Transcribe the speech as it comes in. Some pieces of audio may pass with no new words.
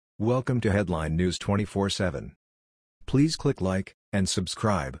Welcome to Headline News 24/7. Please click like and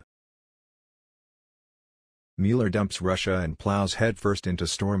subscribe. Mueller dumps Russia and plows headfirst into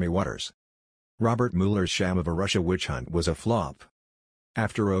stormy waters. Robert Mueller's sham of a Russia witch hunt was a flop.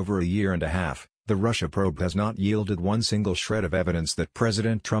 After over a year and a half, the Russia probe has not yielded one single shred of evidence that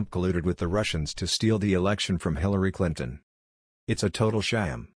President Trump colluded with the Russians to steal the election from Hillary Clinton. It's a total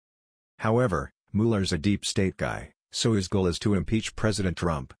sham. However, Mueller's a deep state guy, so his goal is to impeach President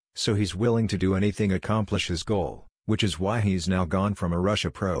Trump, so he's willing to do anything to accomplish his goal, which is why he's now gone from a Russia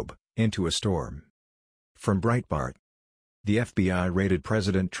probe into a storm. From Breitbart. The FBI raided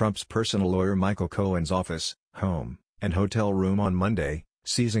President Trump's personal lawyer Michael Cohen's office, home, and hotel room on Monday,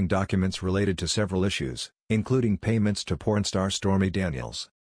 seizing documents related to several issues, including payments to porn star Stormy Daniels.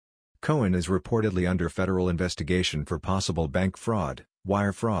 Cohen is reportedly under federal investigation for possible bank fraud,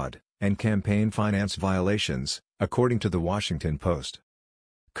 wire fraud, and campaign finance violations, according to The Washington Post.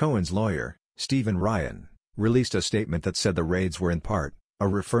 Cohen's lawyer, Stephen Ryan, released a statement that said the raids were in part a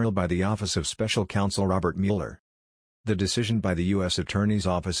referral by the Office of Special Counsel Robert Mueller. The decision by the U.S. Attorney's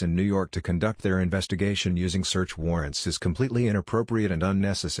Office in New York to conduct their investigation using search warrants is completely inappropriate and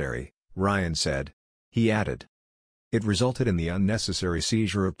unnecessary, Ryan said. He added, "It resulted in the unnecessary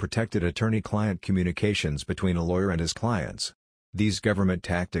seizure of protected attorney-client communications between a lawyer and his clients. These government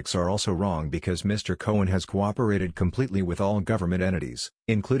tactics are also wrong because Mr. Cohen has cooperated completely with all government entities,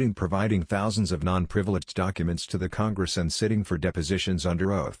 including providing thousands of non-privileged documents to the Congress and sitting for depositions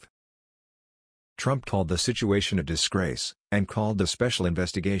under oath." Trump called the situation a disgrace, and called the special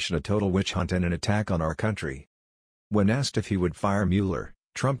investigation a total witch hunt and an attack on our country. When asked if he would fire Mueller,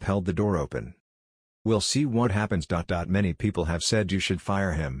 Trump held the door open. "We'll see what happens. Many people have said you should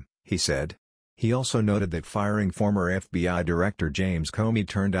fire him," he said. He also noted that firing former FBI Director James Comey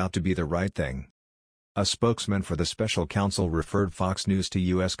turned out to be the right thing. A spokesman for the special counsel referred Fox News to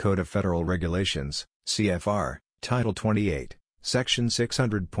U.S. Code of Federal Regulations, CFR, Title 28, Section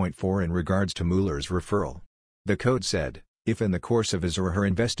 600.4 in regards to Mueller's referral. The code said, if in the course of his or her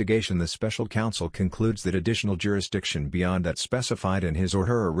investigation the special counsel concludes that additional jurisdiction beyond that specified in his or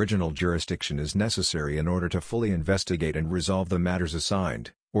her original jurisdiction is necessary in order to fully investigate and resolve the matters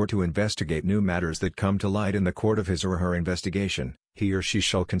assigned, or to investigate new matters that come to light in the court of his or her investigation, he or she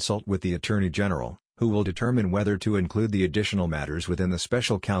shall consult with the Attorney General, who will determine whether to include the additional matters within the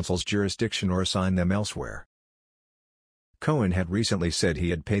special counsel's jurisdiction or assign them elsewhere. Cohen had recently said he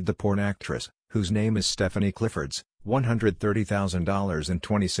had paid the porn actress, whose name is Stephanie Clifford's, $130,000 in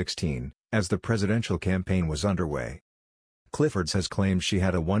 2016, as the presidential campaign was underway. Clifford's has claimed she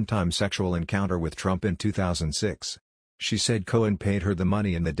had a one-time sexual encounter with Trump in 2006. She said Cohen paid her the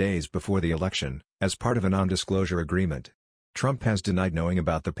money in the days before the election, as part of a non-disclosure agreement. Trump has denied knowing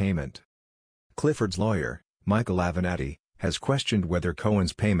about the payment. Clifford's lawyer, Michael Avenatti, has questioned whether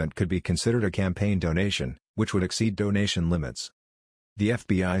Cohen's payment could be considered a campaign donation, which would exceed donation limits. The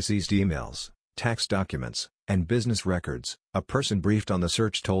FBI seized emails, tax documents, and business records, a person briefed on the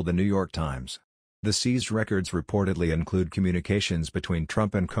search told the New York Times. The seized records reportedly include communications between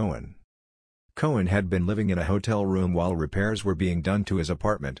Trump and Cohen. Cohen had been living in a hotel room while repairs were being done to his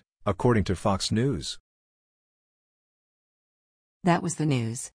apartment, according to Fox News. That was the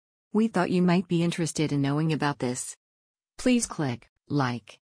news. We thought you might be interested in knowing about this. Please click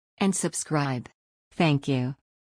like and subscribe. Thank you.